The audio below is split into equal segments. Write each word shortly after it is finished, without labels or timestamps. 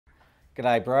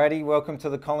G'day Brody, welcome to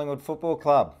the Collingwood Football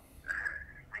Club.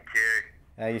 Thank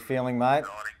you. How you feeling, mate?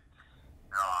 Exciting.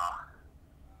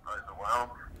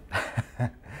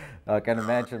 Overwhelmed. I can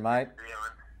imagine, mate.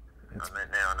 Now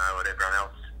I know what everyone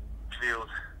else feels.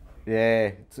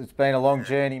 Yeah, it's been a long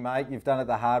journey, mate. You've done it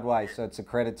the hard way, so it's a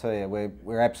credit to you.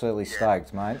 We're absolutely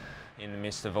stoked, mate. In the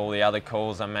midst of all the other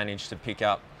calls, I managed to pick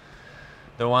up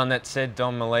the one that said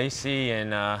Don Malisi,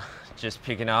 and just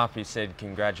picking up, he said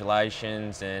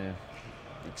congratulations and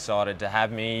excited to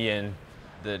have me, and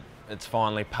that it's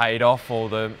finally paid off all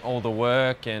the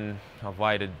work, and I've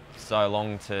waited so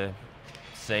long to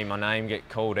see my name get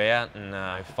called out.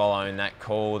 And following that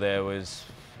call, there was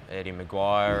Eddie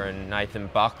Maguire and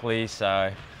Nathan Buckley,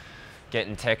 so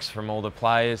getting texts from all the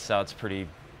players, so it's pretty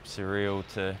surreal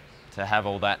to have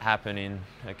all that happen in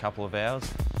a couple of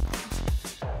hours.